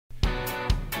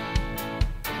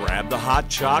Grab the hot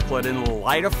chocolate and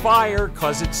light a fire,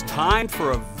 cause it's time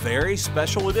for a very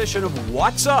special edition of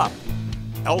What's Up?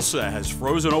 Elsa has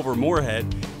frozen over Moorhead,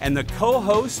 and the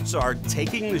co-hosts are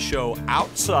taking the show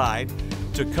outside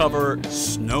to cover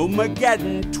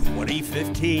Snowmageddon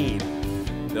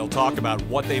 2015. They'll talk about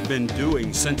what they've been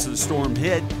doing since the storm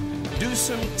hit, do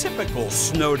some typical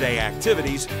snow day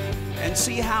activities, and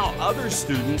see how other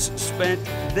students spent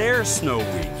their snow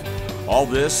week. All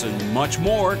this and much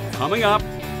more coming up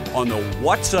on the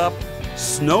What's Up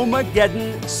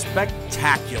Snowmageddon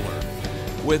Spectacular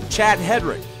with Chad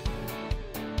Hedrick,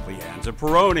 Leanza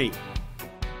Peroni,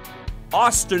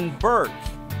 Austin Burke,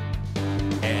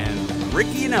 and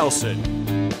Ricky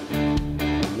Nelson.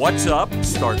 What's Up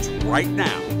starts right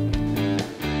now.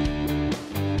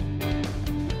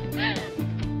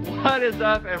 What is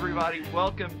up, everybody?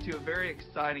 Welcome to a very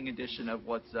exciting edition of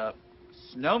What's Up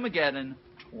Snowmageddon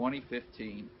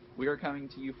 2015. We are coming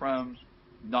to you from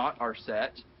not our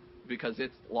set because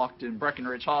it's locked in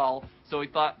Breckenridge Hall. So we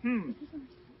thought,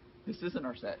 this isn't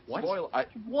our set. What? What?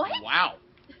 Wow.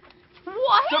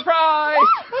 What? Surprise!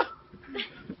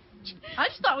 I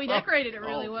just thought we decorated it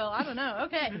really well. I don't know.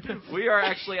 Okay. We are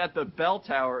actually at the Bell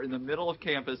Tower in the middle of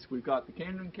campus. We've got the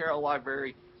Camden Carroll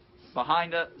Library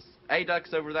behind us.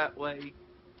 ADUC's over that way.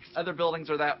 Other buildings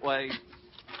are that way.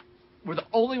 We're the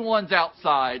only ones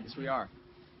outside. Yes, we are.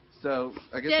 So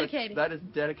I guess Dedicated. that is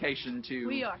dedication to...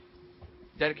 We are.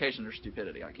 Dedication or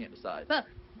stupidity, I can't decide. Both.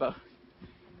 Both.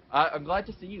 I'm glad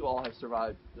to see you all have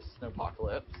survived the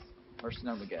snowpocalypse, or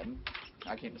Snowmageddon.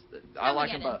 I can't decide. I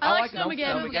like them both. I like them.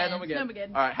 Snowmageddon.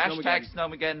 Snowmageddon. All right, hashtag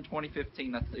Snowmageddon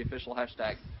 2015. That's the official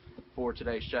hashtag for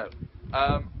today's show.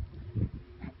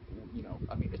 You know,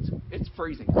 I mean, it's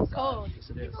freezing outside. Cold. Yes,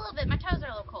 it It's is. a little bit. My toes are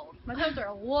a little cold. My toes are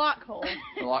a lot cold.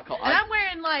 A lot cold. And I'm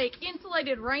wearing like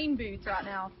insulated rain boots right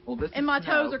now. Well, this And is my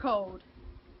snow. toes are cold.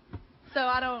 So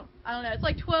I don't know. It's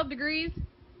like 12 degrees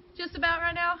just about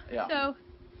right now. Yeah. So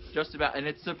Just about, and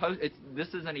this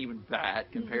isn't even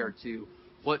bad compared to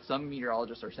what some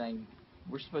meteorologists are saying.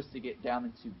 We're supposed to get down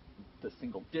into the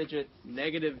single digits.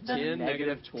 Negative 10,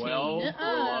 negative 12. Uh-uh.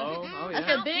 Below. Oh, that's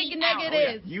yeah. a big Out.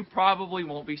 negative. You probably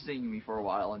won't be seeing me for a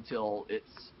while until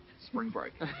it's spring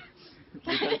break.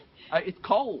 Because it's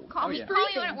cold. Call me, yeah. call you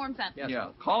when Freezing. it warms up. Yes. Yeah,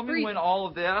 call me Freezing. when all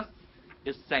of this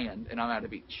is sand and I'm at a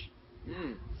beach.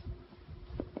 Mm.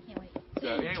 Can't wait. So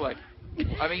anyway,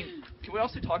 I mean, can we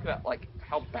also talk about like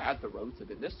how bad the roads have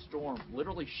been? This storm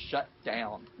literally shut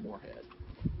down Moorhead.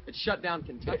 It shut down It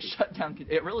Kentucky. shut down.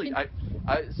 It really. I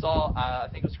saw. I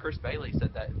think it was Chris Bailey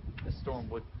said that the storm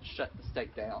would shut the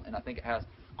state down, and I think it has.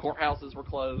 Courthouses were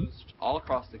closed all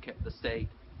across the state.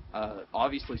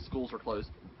 Obviously, schools were closed.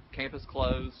 Campus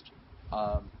closed.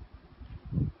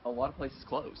 A lot of places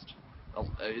closed.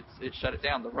 It shut it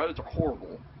down. The roads are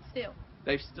horrible. Still.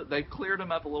 They've cleared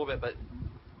them up a little bit, but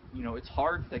you know it's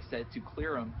hard. They said to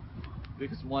clear them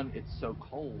because one, it's so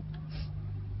cold.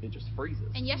 It just freezes.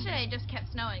 And yesterday it just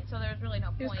kept snowing, so there was really no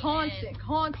It point was in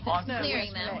constant snow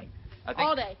clearing them. yesterday. I think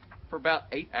All day. for about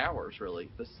 8 hours, really.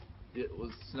 It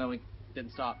was snowing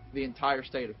Didn't stop. the entire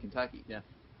state of Kentucky. Yeah.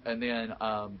 And then,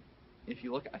 if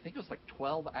you look, I think it was like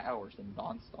 12 hours in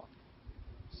nonstop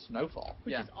snowfall.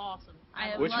 Which Yeah. is awesome.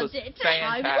 I Which loved was it.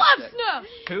 fantastic. I love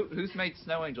snow. Who's made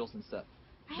snow angels and stuff?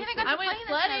 I haven't got I to play went in the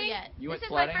snow sledding. yet. You this went is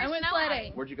sledding? my first I went snow sledding.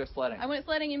 hike. Where'd you go sledding? I went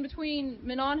sledding in between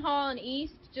Menon Hall and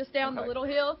East, just down the Okay. little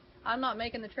hill. I'm not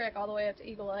making the trek all the way up to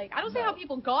Eagle Lake. I don't see No. how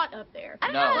people got up there. I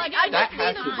don't No. know. Like I I that just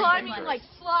has see to them be climbing, dangerous. like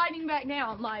sliding back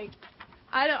down. Like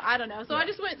I don't know. So I Yeah.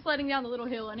 just went sledding down the little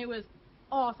hill, and it was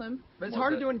awesome. But it's Was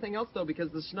hard it? to do anything else, though, because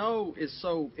the snow is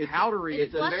so powdery.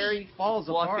 it's It fluffy. very falls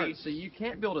Fluffy. apart, so you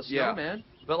can't build a Yeah. snowman.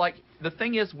 But like the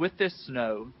thing is, with this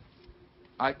snow,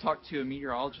 I talked to a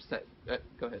meteorologist at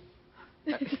go ahead.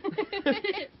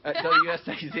 At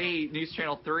WSAZ News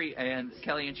Channel 3 and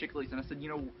Kellyanne Chickley's, and I said, you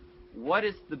know, what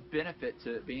is the benefit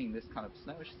to it being this kind of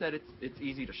snow? She said it's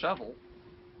easy to shovel,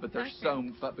 but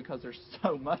because there's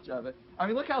so much of it. I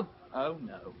mean, look how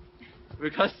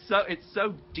because it's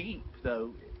so deep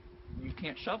though, you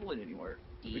can't shovel it anywhere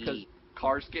because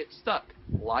cars get stuck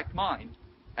like mine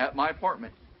at my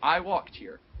apartment. I walked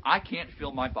here. I can't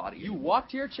feel my body. You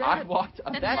walked here, I Chad? walked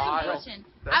a That's mile. dedication.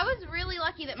 I was really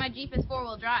lucky that my Jeep is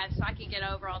four-wheel drive, so I could get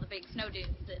over all the big snow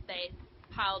dunes that they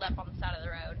piled up on the side of the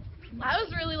road. I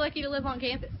was really lucky to live on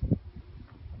campus.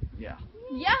 Yeah.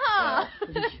 Yeah.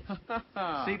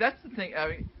 See, that's the thing. I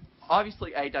mean,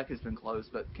 obviously ADUC has been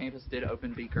closed, but campus did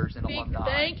open Beakers and alumni.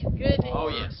 Thank goodness. Oh,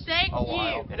 yes. Thank A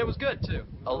while. you. And it was good, too.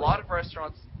 A lot of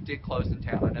restaurants did close in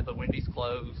town. I know the Wendy's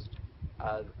closed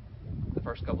the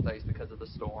first couple days because of the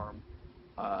storm.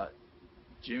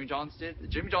 Jimmy John's did.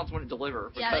 Jimmy John's wouldn't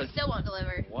deliver Yeah, they because still won't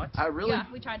deliver. What? I really Yeah,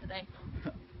 we tried today.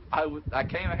 I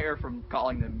came here from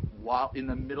calling them while in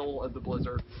the middle of the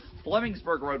blizzard.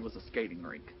 Flemingsburg Road was a skating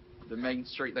rink. The main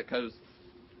street that goes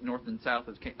north and south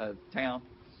of town,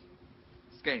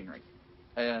 skating rink,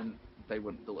 and they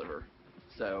wouldn't deliver.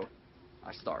 So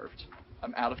I starved.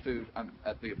 I'm out of food. I'm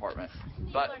at the apartment,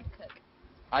 but You learn to cook.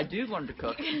 I do learn to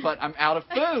cook. But I'm out of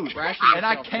food, Ration and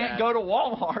I yourself, can't Dad. go to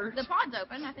Walmart The pod's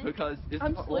open, I think. because it's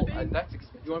I'm well, slipping. that's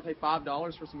expensive. You want to pay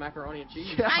 $5 for some macaroni and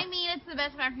cheese? Yeah. I mean, it's the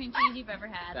best macaroni and cheese you've ever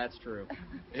had. That's true.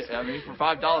 I mean, for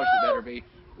 $5, it better be.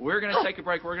 We're going to take a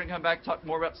break. We're going to come back, talk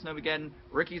more about Snowmageddon.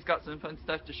 Ricky's got some fun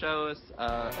stuff to show us,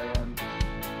 and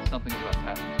something's about to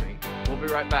happen to me. We'll be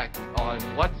right back on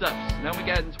What's Up,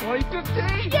 Snowmageddon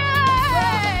 2015!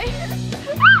 Yay!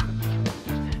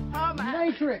 Oh my.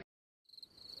 Matrix.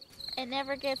 It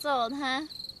never gets old, huh?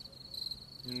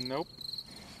 Nope.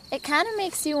 It kind of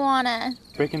makes you wanna.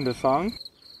 Break into song?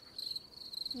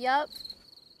 Yup.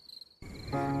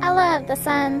 I love the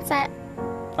sunset.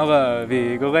 I love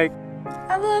Eagle Lake.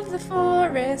 I love the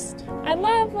forest. I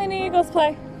love when eagles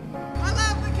play. I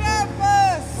love the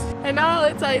campus! And all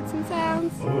its sights and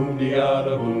sounds.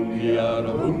 Boom-diada,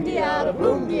 boom-diada, boom-diada,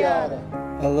 boom-diada.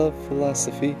 I love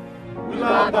philosophy. We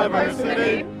love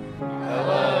diversity. I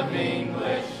love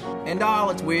English. And all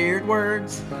its weird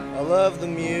words. I love the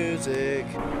music.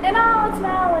 And all its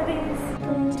melodies.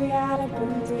 Boom-diada,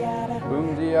 boom-diada.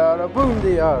 Boom-diada,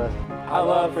 boom-diada. I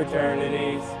love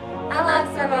fraternities. I love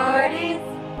sororities.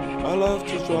 I love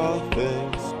to draw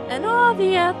things. And all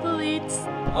the athletes.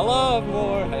 I love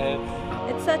Moorhead.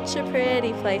 It's such a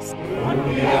pretty place.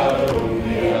 Boom-diada,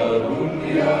 boom-diada,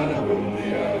 boom-diada,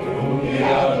 boom-diada,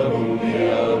 boom-diada,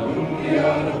 boom-diada,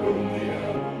 boom-diada,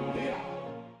 boom-diada.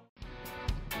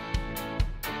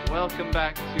 Welcome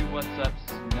back to What's Up,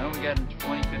 Snowmageddon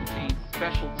 2015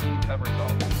 special team cover call.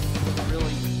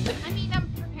 Really? I mean,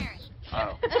 I'm preparing.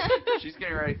 Oh. She's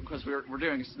getting ready because we're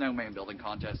doing a snowman building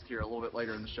contest here a little bit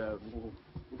later in the show,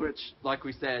 which, like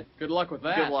we said, Good luck with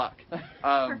that. good luck.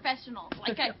 Professional.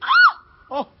 Like I.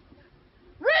 Oh,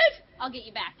 Red! I'll get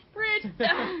you back. Red!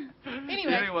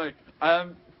 Anyway,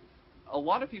 a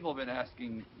lot of people have been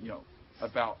asking,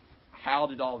 about how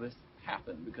did all this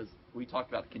happen, because we talked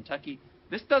about Kentucky.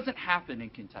 This doesn't happen in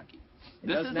Kentucky. it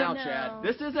This does isn't- now, No. Chad.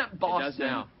 This isn't Boston,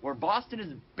 now. where Boston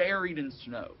is buried in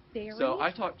snow. Buried? So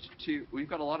I talked to, we've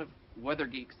got a lot of weather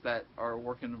geeks that are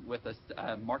working with us.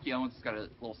 Marky Owens has got a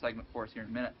little segment for us here in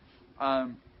a minute.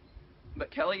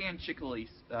 But Kellyanne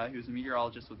Chickalese, who's a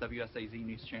meteorologist with WSAZ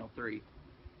News Channel 3,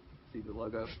 see the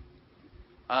logo?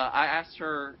 I asked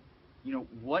her,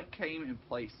 what came in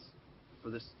place for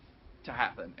this to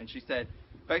happen? And she said,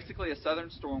 basically a southern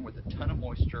storm with a ton of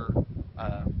moisture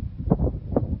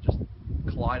just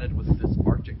collided with this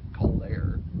Arctic cold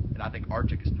air. And I think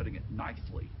Arctic is putting it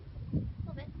nicely.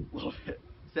 A little bit.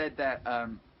 Said that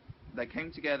they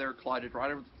came together, collided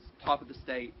right over the top of the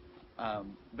state.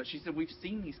 But she said, we've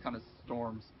seen these kind of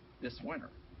storms this winter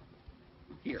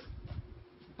here.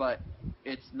 But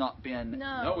it's not been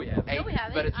No. we haven't. No, we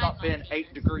haven't. but it's I've not not been seen 8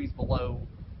 this. degrees below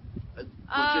a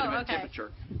Oh, legitimate okay.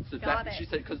 temperature. So Got that it. she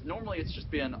said, because normally it's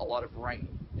just been a lot of rain,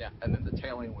 Yeah. and then the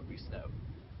tail end would be snow.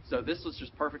 So this was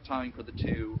just perfect timing for the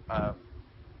two.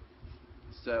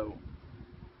 So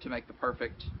to make the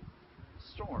perfect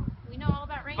storm. We know all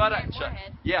about rain But here in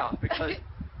Moorhead. yeah, because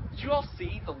did you all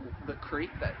see the creek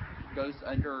that goes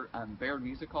under Bear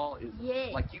Music Hall? Is Yeah.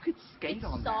 like you could skate It's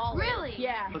on solid. that. Really?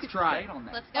 Yeah. You Let's could try skate it. on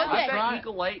that. Let's go. I Okay. bet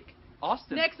Eagle Lake,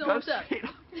 Austin. Next on go What's Up. skate.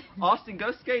 Austin,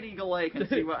 go skate Eagle Lake and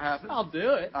see what happens. I'll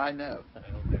do it. I know.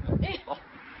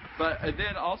 But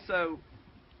then also,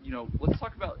 let's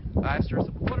talk about. I asked her, I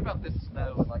said, what about this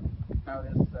snow and like how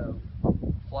it is so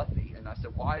fluffy? And I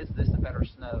said, why is this a better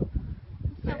snow?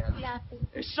 than-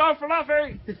 It's so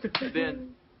fluffy.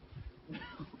 Then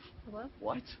Hello?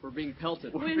 what? We're being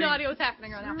pelted. We have no idea what's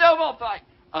happening right now. No more fight.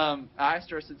 I asked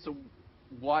her. I said, so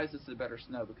why is this a better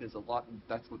snow? Because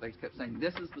that's what they kept saying.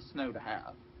 This is the snow to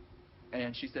have.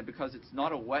 And she said because it's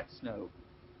not a wet snow,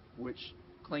 which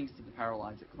clings to the power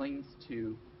lines. It clings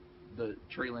to the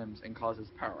tree limbs and causes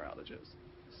power outages.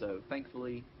 So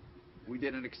thankfully, we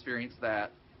didn't experience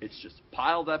that. It's just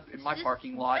piled up in my Just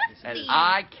parking lot, and dusty.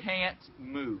 I can't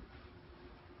move.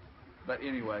 But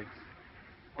anyway,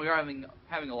 we are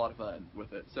having a lot of fun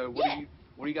with it. So what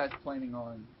are you guys planning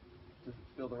on to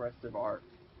fill the rest of our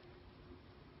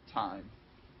time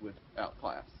without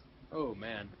class? Oh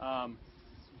man.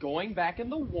 Going back in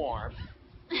the warm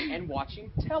and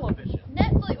watching television.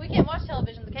 Netflix. We can't watch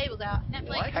television. The cable's out. Netflix.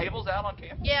 What? Cable's out on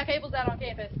campus? Yeah, cable's out on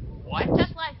campus. What?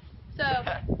 Just life. So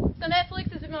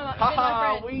Netflix is my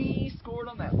Haha, friend. we scored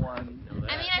on that one.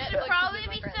 I mean, I should probably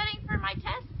be studying for my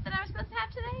test that I was supposed to have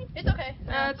today. It's okay.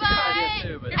 That's a But good idea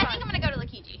too. But I think I'm gonna go to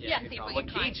Lakiji. Yeah, See if we can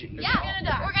climb. Lakiji. Yeah, You're gonna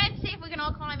die. we're gonna see if we can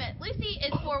all climb it. Lucy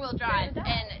is 4-wheel drive,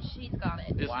 and she's got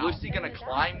it. Is Lucy gonna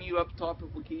climb you up top of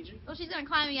Lakiji? Well, she's gonna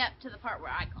climb me up to the part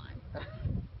where I climb.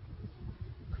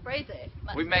 Crazy.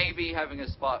 We may be having a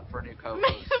spot for a new co-host.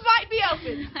 It might be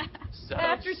open. So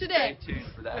After today. Stay tuned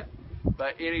for that.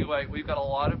 But anyway, we've got a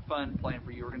lot of fun planned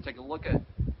for you. We're going to take a look at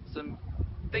some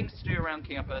things to do around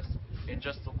campus in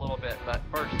just a little bit. But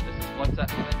first, this is What's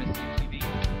Up on MSU TV,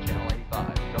 Channel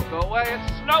 85. Don't go away,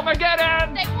 it's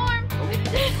Snowmageddon! Stay warm.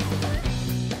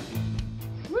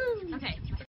 Okay.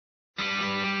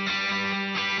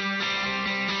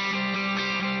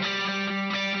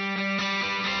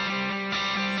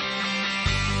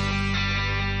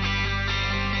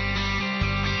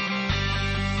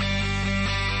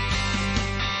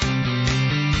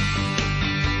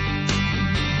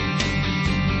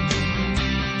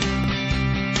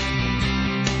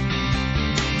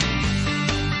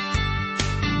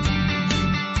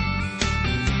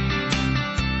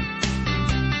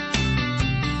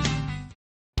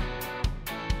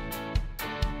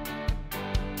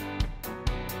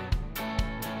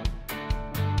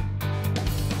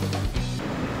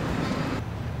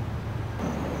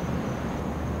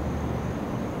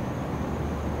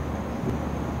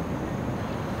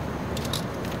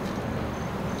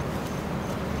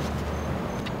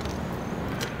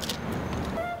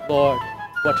 Lord,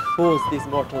 what fools these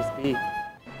mortals be.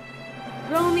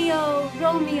 Romeo,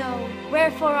 Romeo,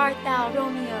 wherefore art thou,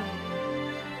 Romeo?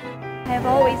 I have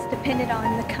always depended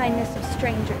on the kindness of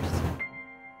strangers.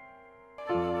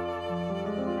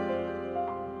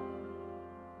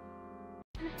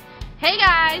 Hey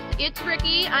guys, it's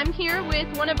Ricky. I'm here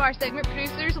with one of our segment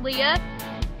producers, Leah,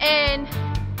 and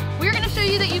we're going to show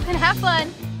you that you can have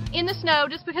fun in the snow.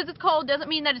 Just because it's cold doesn't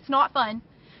mean that it's not fun.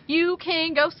 You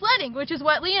can go sledding, which is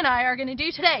what Leah and I are going to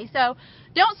do today. So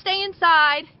don't stay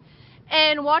inside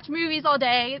and watch movies all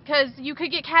day, because you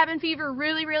could get cabin fever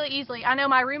really, really easily. I know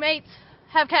my roommates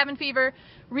have cabin fever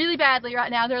really badly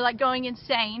right now. They're like going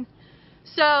insane.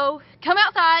 So come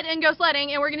outside and go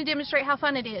sledding, and we're going to demonstrate how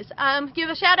fun it is. Give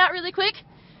a shout out really quick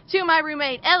to my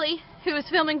roommate Ellie, who is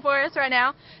filming for us right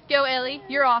now. Go Ellie,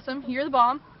 you're awesome. You're the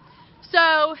bomb.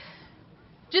 So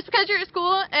just because you're at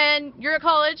school and you're at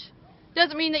college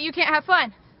doesn't mean that you can't have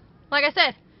fun, like I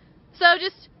said. So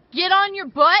just get on your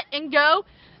butt and go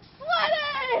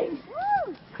sledding!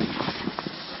 Woo!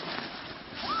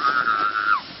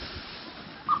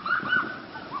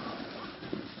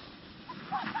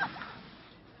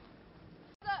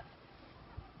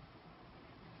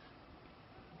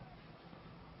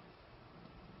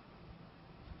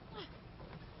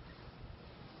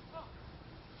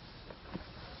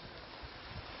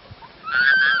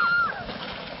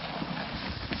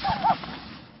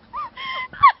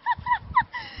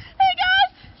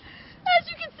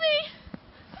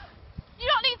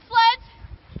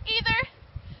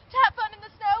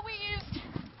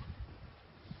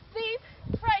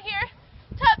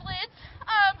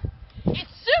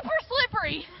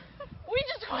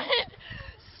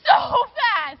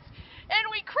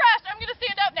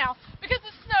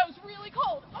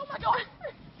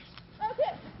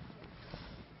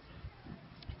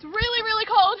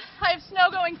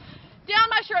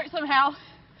 Somehow.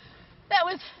 That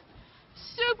was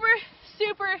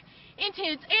super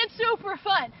intense and super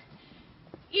fun.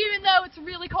 Even though it's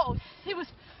really cold, it was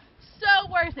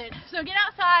so worth it. So get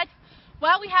outside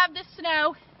while we have this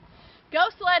snow, go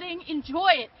sledding,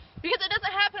 enjoy it, because it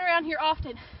doesn't happen around here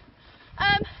often.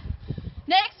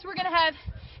 Next we're gonna have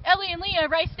Ellie and Leah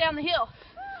race down the hill.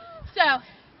 So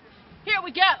here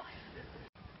we go.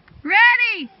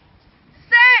 Ready,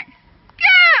 set,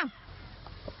 go!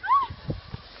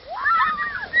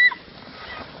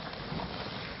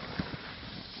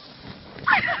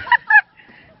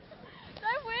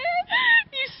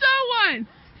 You so won!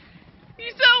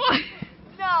 You so won!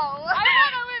 No! I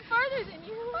thought I went further than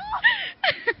you.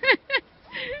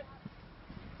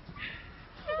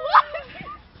 What?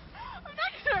 I'm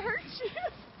not gonna hurt you.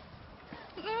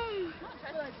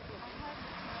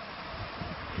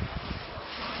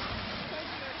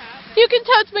 You can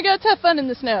touch my goats, have fun in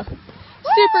the snow.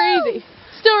 Super easy.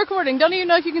 Still recording. Don't even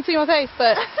know if you can see my face,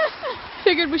 but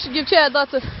figured we should give Chad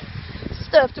lots of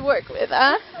stuff to work with,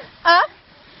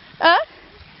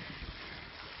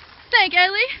 Thank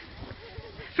Ellie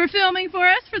for filming for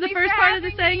us for the first part of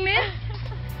the segment.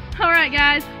 Alright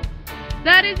guys,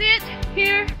 that is it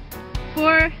here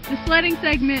for the sledding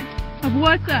segment of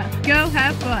What's Up. Go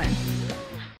have fun.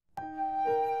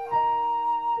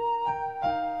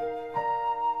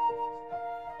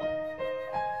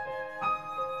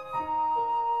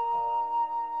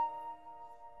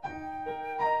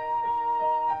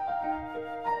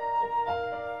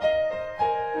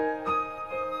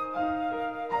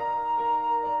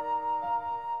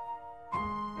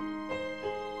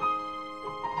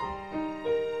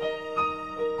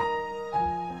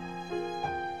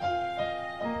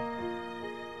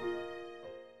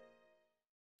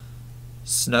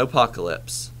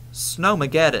 Snowpocalypse,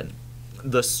 Snowmageddon,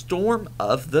 the storm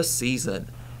of the season.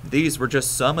 These were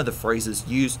just some of the phrases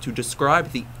used to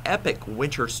describe the epic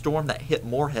winter storm that hit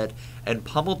Moorhead and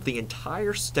pummeled the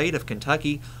entire state of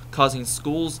Kentucky, causing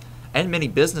schools and many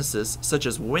businesses, such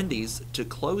as Wendy's, to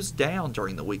close down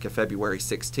during the week of February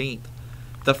 16th.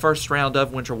 The first round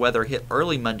of winter weather hit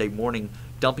early Monday morning,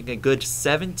 dumping a good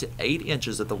 7 to 8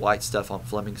 inches of the white stuff on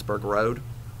Flemingsburg Road.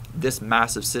 This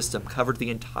massive system covered the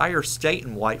entire state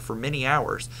in white for many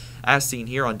hours, as seen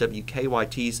here on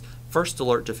WKYT's First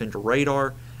Alert Defender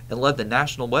radar, and led the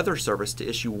National Weather Service to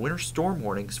issue winter storm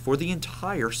warnings for the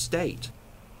entire state.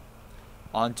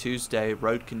 On Tuesday,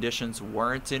 road conditions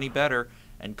weren't any better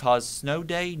and caused snow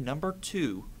day number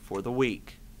 2 for the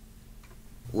week.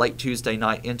 Late Tuesday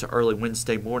night into early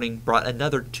Wednesday morning brought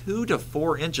another 2 to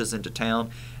 4 inches into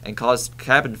town and caused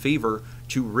cabin fever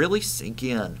to really sink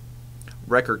in.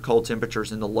 Record cold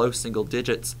temperatures in the low single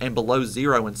digits and below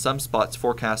zero in some spots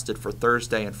forecasted for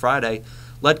Thursday and Friday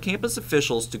led campus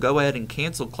officials to go ahead and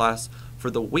cancel class for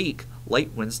the week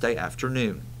late Wednesday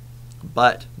afternoon.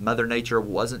 But Mother Nature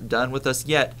wasn't done with us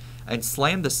yet and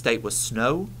slammed the state with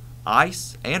snow,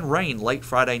 ice, and rain late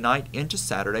Friday night into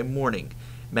Saturday morning,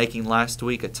 making last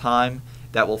week a time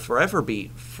that will forever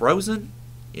be frozen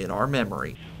in our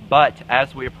memory. But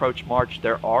as we approach March,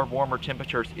 there are warmer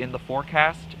temperatures in the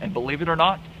forecast, and believe it or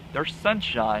not, there's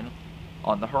sunshine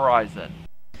on the horizon.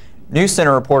 News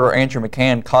Center reporter Andrew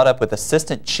McCann caught up with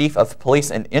Assistant Chief of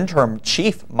Police and Interim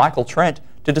Chief Michael Trent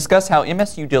to discuss how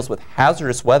MSU deals with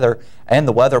hazardous weather and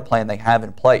the weather plan they have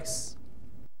in place.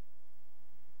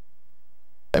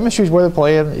 MSU's weather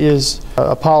plan is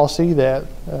a policy that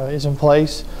is in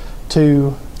place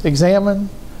to examine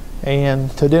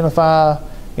and to identify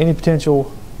any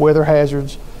potential weather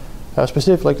hazards,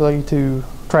 specifically to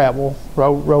travel,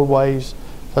 roadways,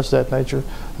 such as that nature,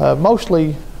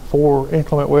 mostly for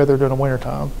inclement weather during the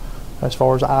wintertime, as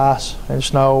far as ice and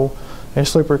snow and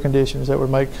slippery conditions that would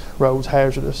make roads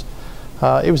hazardous.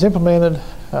 It was implemented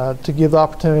to give the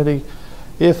opportunity,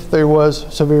 if there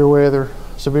was severe weather,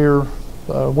 severe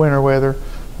winter weather,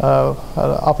 an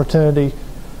opportunity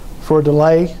for a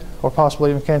delay or possibly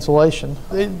even cancellation.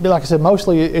 Like I said,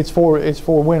 mostly it's for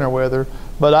winter weather,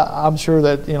 but I'm sure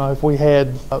that, you know, if we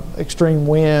had extreme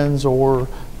winds or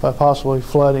possibly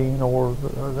flooding or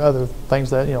other things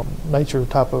that, you know, nature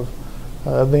type of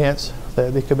events,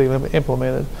 that it could be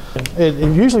implemented. It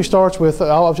usually starts with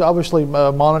obviously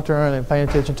monitoring and paying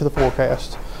attention to the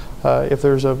forecast. If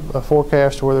there's a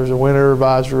forecast where there's a winter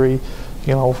advisory,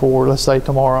 you know, for let's say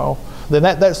tomorrow, then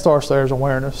that starts there as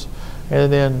awareness,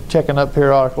 and then checking up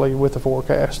periodically with the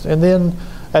forecast. And then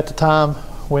at the time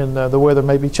when the weather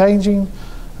may be changing,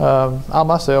 I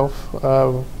myself,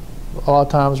 a lot of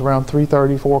times around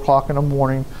 3:30, 4 o'clock in the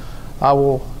morning, I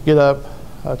will get up,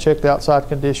 check the outside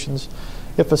conditions.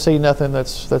 If I see nothing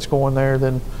that's going there,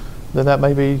 then that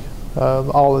may be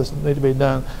all that needs to be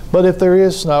done. But if there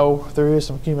is snow, if there is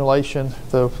some accumulation,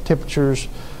 the temperatures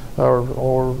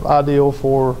are ideal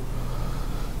for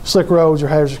slick roads or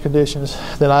hazardous conditions,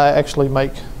 then I actually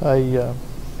make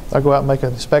I go out and make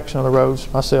an inspection of the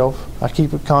roads myself. I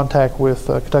keep in contact with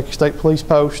Kentucky State Police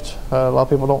Post. A lot of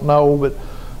people don't know, but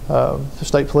the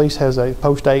State Police has a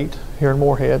Post 8 here in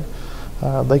Moorhead.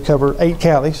 They cover 8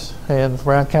 counties, and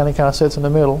Brown County kind of sits in the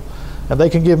middle. And they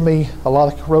can give me a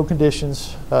lot of road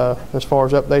conditions as far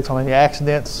as updates on any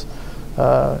accidents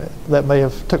that may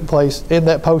have took place in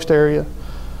that post area.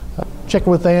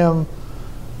 Checking with them,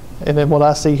 and then what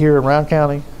I see here in Brown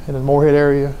County and in the Moorhead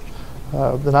area,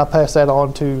 then I pass that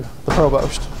on to the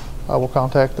provost. I will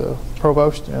contact the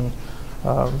provost and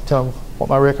tell them what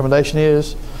my recommendation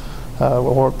is,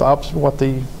 what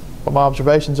my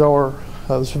observations are,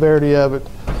 the severity of it,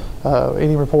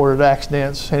 any reported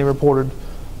accidents, any reported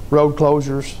road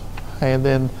closures, and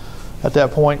then at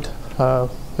that point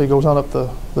he goes on up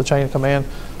the chain of command,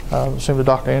 assume to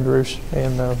Dr. Andrews,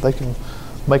 and they can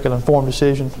make an informed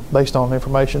decision based on the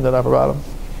information that I provide them.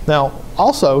 Now,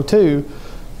 also too,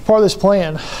 part of this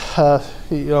plan,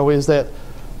 you know, is that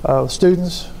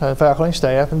students, faculty,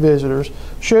 staff, and visitors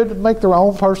should make their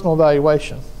own personal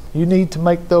evaluation. You need to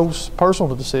make those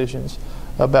personal decisions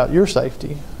about your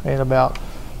safety and about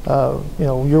you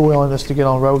know, your willingness to get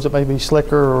on roads that may be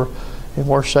slicker or in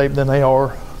worse shape than they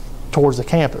are towards the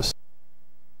campus.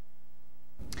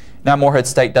 Now, Moorhead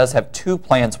State does have 2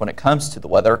 plans when it comes to the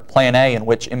weather. Plan A, in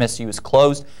which MSU is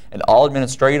closed and all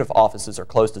administrative offices are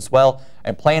closed as well,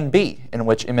 and Plan B, in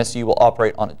which MSU will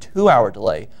operate on a 2-hour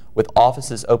delay with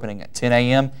offices opening at 10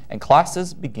 a.m. and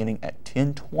classes beginning at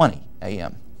 10:20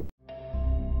 a.m.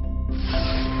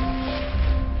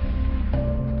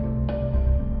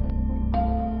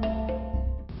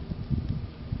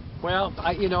 Well,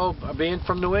 being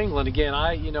from New England again,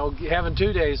 having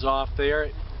 2 days off there,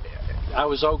 I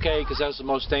was okay because that's the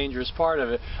most dangerous part of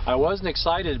it. I wasn't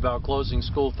excited about closing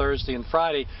school Thursday and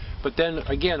Friday, but then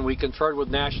again we conferred with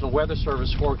National Weather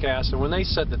Service forecast, and when they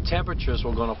said the temperatures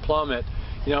were going to plummet,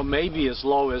 maybe as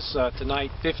low as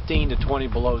tonight 15 to 20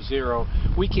 below zero,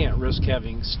 we can't risk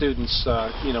having students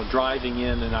driving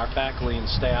in and our faculty and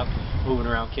staff moving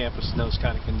around campus in those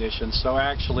kind of conditions. So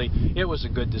actually it was a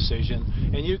good decision,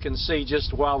 and you can see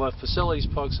just while the facilities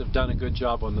folks have done a good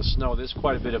job on the snow, there's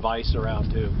quite a bit of ice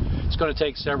around too. It's going to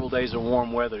take several days of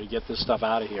warm weather to get this stuff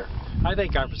out of here. I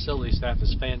think our facility staff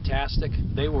is fantastic.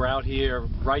 They were out here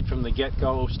right from the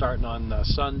get-go, starting on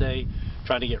Sunday,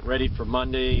 trying to get ready for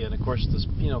Monday, and of course the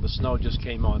snow just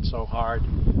came on so hard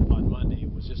on Monday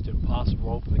it was just impossible to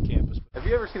open the campus. Have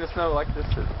you ever seen a snow like this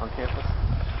on campus?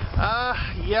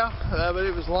 Yeah, but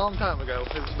it was a long time ago.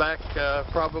 It was back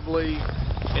probably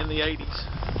in the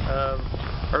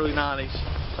 80s, early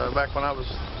 90s, back when I was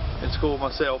in school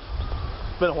myself.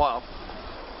 It's been a while.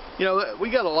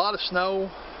 We got a lot of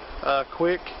snow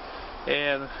quick,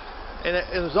 and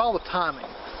it was all the timing.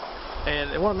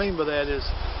 And what I mean by that is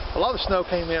a lot of snow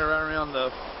came in right around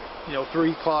the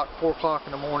 3 o'clock, 4 o'clock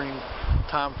in the morning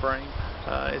time frame.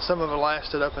 And some of it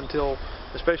lasted up until,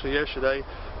 especially yesterday,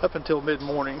 up until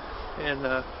mid-morning.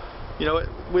 And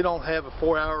we don't have a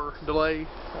 4-hour delay.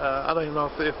 I don't even know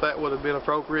if that would have been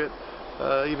appropriate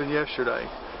even yesterday.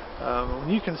 When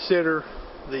you consider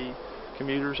the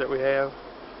commuters that we have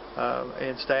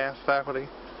and staff, faculty,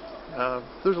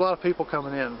 there's a lot of people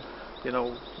coming in,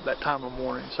 that time of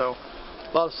morning. So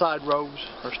a lot of side roads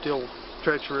are still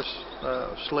treacherous,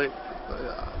 slick,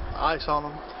 ice on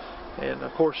them. And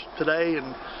of course today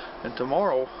and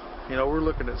tomorrow, we're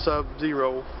looking at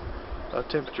sub-zero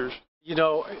temperatures.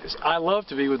 I love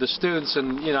to be with the students,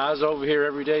 and I was over here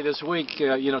every day this week,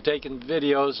 taking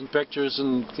videos and pictures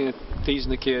and teasing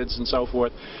the kids and so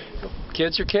forth.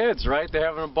 Kids are kids, right? They're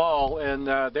having a ball, and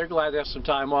they're glad to have some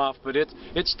time off, but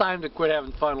it's time to quit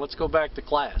having fun. Let's go back to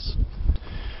class.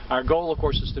 Our goal, of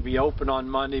course, is to be open on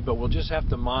Monday, but we'll just have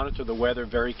to monitor the weather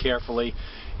very carefully,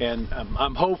 and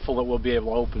I'm hopeful that we'll be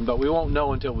able to open, but we won't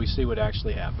know until we see what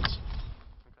actually happens.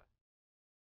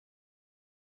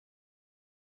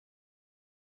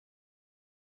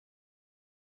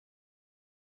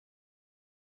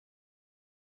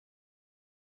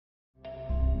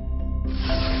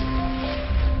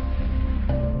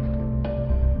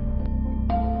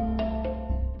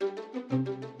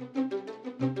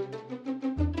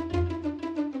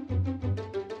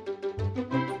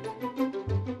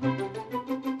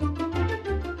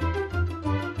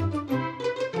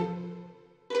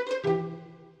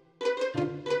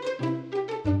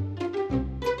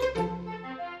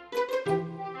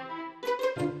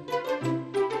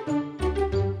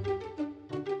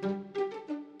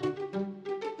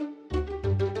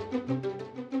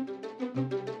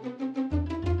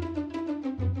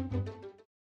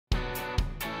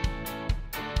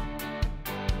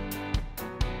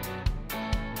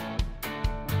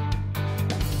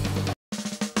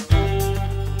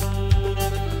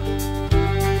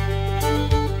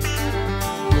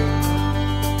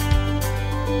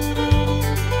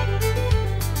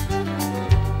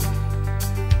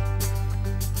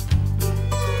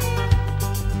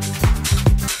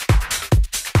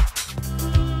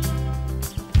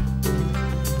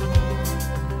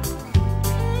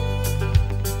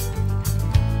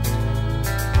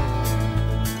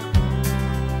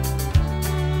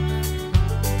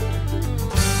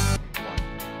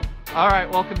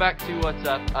 Alright, welcome back to What's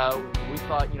Up. We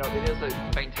thought, it is a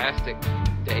fantastic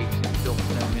day to build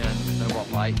snowmen, snowball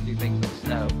fight, do things in the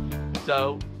snow.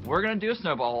 So, we're going to do a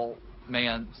snowman?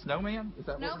 Is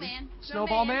that Snowman.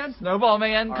 Snowball man? Snowball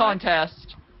man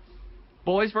contest.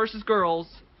 Boys versus girls.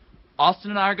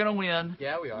 Austin and I are going to win.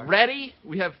 Yeah, we are. Ready?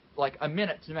 We have like a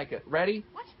minute to make it. Ready?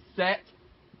 What? Set.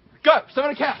 Go!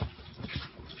 Somebody count.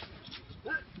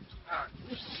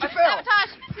 I fell.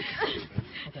 Sabotage.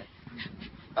 Okay.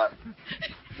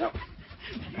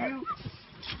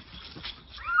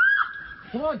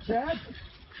 Come on, Chad.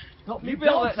 Help me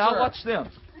build it, and I'll watch them.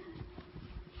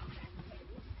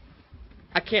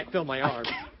 I can't feel my arm.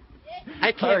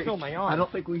 I can't feel my arm. I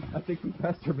think we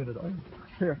passed our minute on.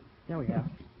 Here. There we go.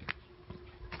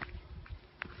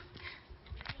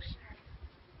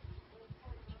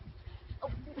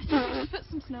 Put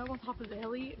some snow on top of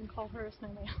Ellie and call her a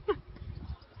snowman. Where's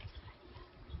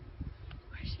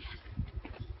she at?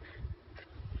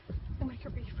 I'll make her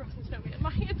be a frozen snowman.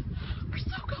 My hands are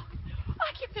so cold.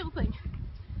 I can't feel a thing.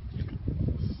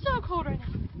 So cold right now.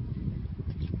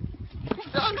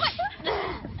 Oh, what?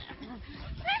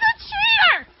 He's a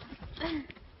cheater!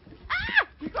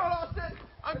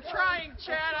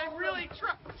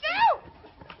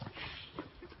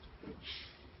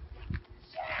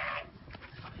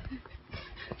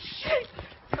 Shit!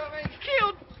 Somebody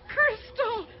killed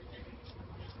Crystal!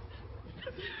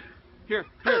 Here,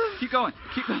 keep going.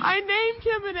 I named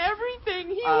him and everything.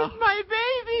 He was my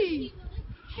baby.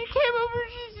 She came over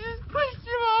and she just pushed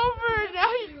him over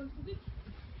and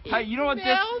Hey, you know what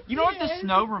this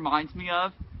snow reminds me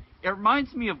of? It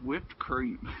reminds me of whipped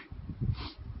cream.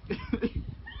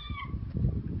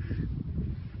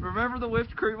 Remember the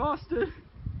whipped cream, Austin?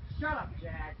 Shut up,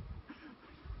 Jack.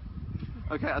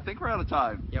 Okay, I think we're out of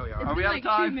time. Yeah, we are. Are we out of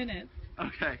time? 2 minutes.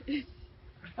 Okay.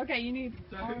 Okay, you need.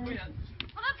 So who wins?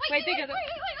 Wait, think of it.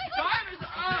 Time is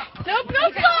up. Nope, no,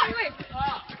 Okay. stop. Wait.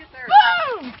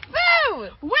 Boom! Boom!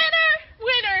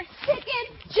 Winner!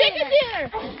 Chicken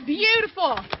dinner!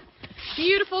 Beautiful.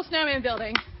 Beautiful snowman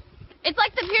building. It's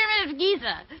like the Pyramid of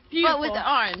Giza, Beautiful. but with the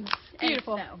arms.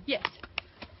 Beautiful. And snow. Yes.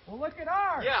 Well, look at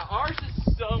ours. Yeah, ours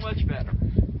is so much better.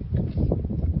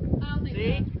 I don't think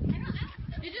See?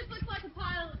 so. It just looks like a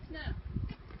pile of snow.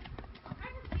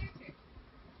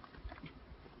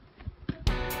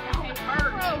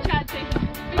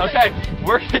 Okay,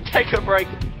 we're gonna take a break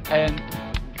and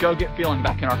go get feeling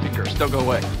back in our fingers. Don't go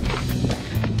away.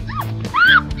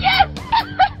 Yes!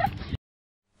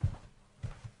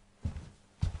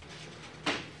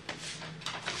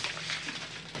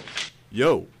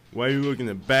 Yo, why you looking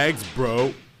at bags,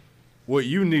 bro? What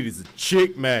you need is a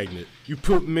chick magnet. You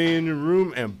put me in the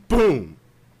room and boom,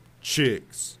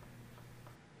 chicks.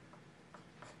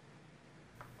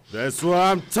 That's what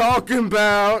I'm talking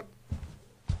about.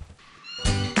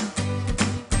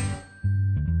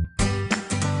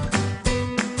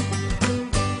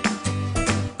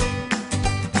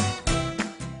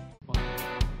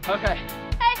 Okay.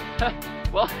 Hey.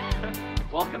 Well,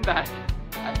 welcome back.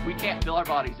 We can't feel our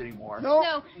bodies anymore.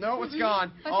 No, it's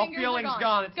gone. My All fingers are feeling's gone.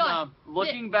 gone. It's Gone. numb.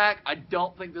 Looking back, I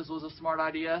don't think this was a smart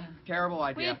idea. Terrible We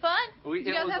idea. had fun? We- Did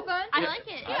you it guys was- have fun? I like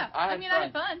it. Yeah, I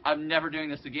had fun. I'm never doing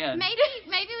this again. Maybe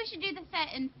we should do the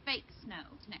set in fake snow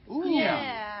next time. Ooh.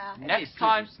 Yeah. Next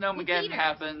time With Snowmageddon heaters.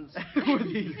 happens.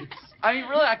 I mean,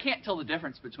 really, I can't tell the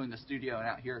difference between the studio and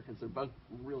out here because they're both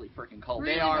really freaking cold.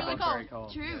 Really, They are really both cold. very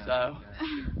cold. True. So,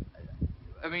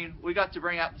 I mean, we got to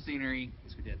bring out the scenery.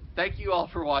 Yes, we did. Thank you all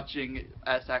for watching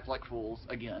us act like fools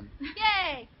again.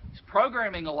 Yay!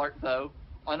 Programming alert though,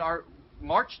 on our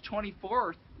March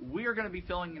 24th, we are going to be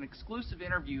filming an exclusive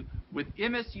interview with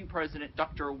MSU President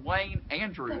Dr. Wayne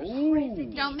Andrews.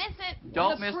 Don't miss it.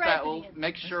 Don't The miss that. We'll president.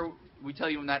 make sure we tell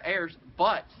you when that airs,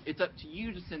 but it's up to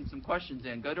you to send some questions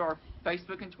in. Go to our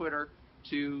Facebook and Twitter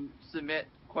to submit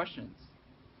questions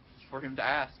for him to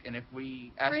ask, and if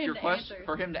we ask him your to question answer.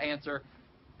 for him to answer,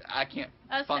 I can't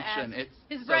Us to function. ask. It's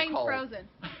His so brain's cold. frozen.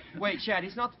 Wait, Chad,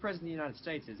 he's not the president of the United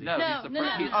States, is he? No, No, he's the no, no.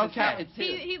 he's Okay. It's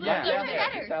his. He lives Yeah. down He's there.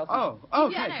 better. His house. Oh,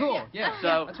 okay, Yeah, cool. yeah.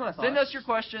 So that's what I thought. send us your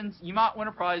questions. You might win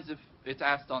a prize if it's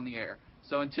asked on the air.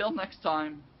 So until next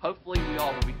time, hopefully we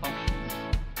all will be functioning.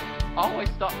 Always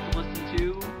stop to listen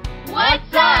to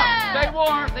What's up? Stay warm.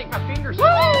 I think my fingers. Woo!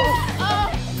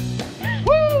 Oh.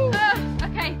 Woo!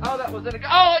 Okay. Oh, that was it.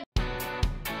 Oh!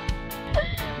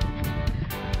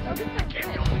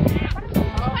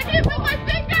 I can't feel my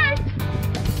fingers!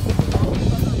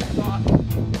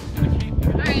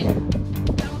 Alright.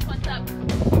 Tell us what's up.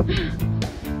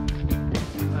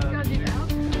 Gotta do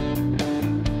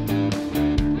that.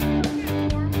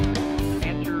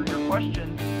 Answer your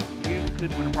question, you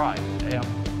could win a prize.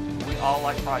 We all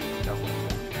like prizes, don't we?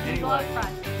 Anyway,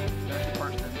 there's a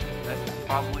person that's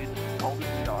probably as cold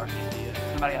as we are.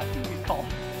 Somebody asked me to be cold.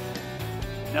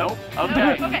 Nope.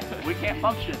 Okay. No, okay. We can't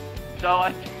function. So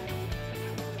I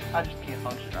just can't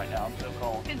function right now. I'm so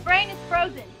cold. His brain is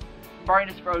frozen. Brain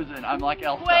is frozen. I'm like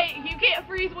Elsa. Wait, you can't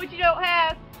freeze what you don't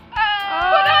have.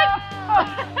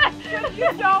 You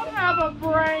don't have a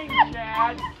brain,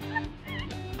 Chad.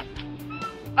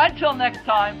 Until next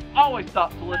time, always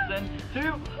stop to listen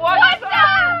to What's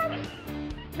up?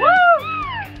 Woo!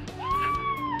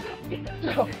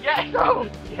 Yes! No!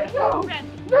 Yes! No!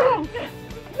 No!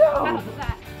 No!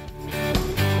 That.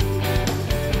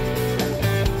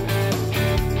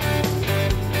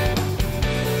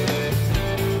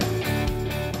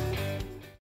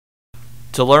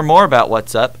 To learn more about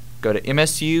What's Up, go to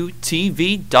msutv.net.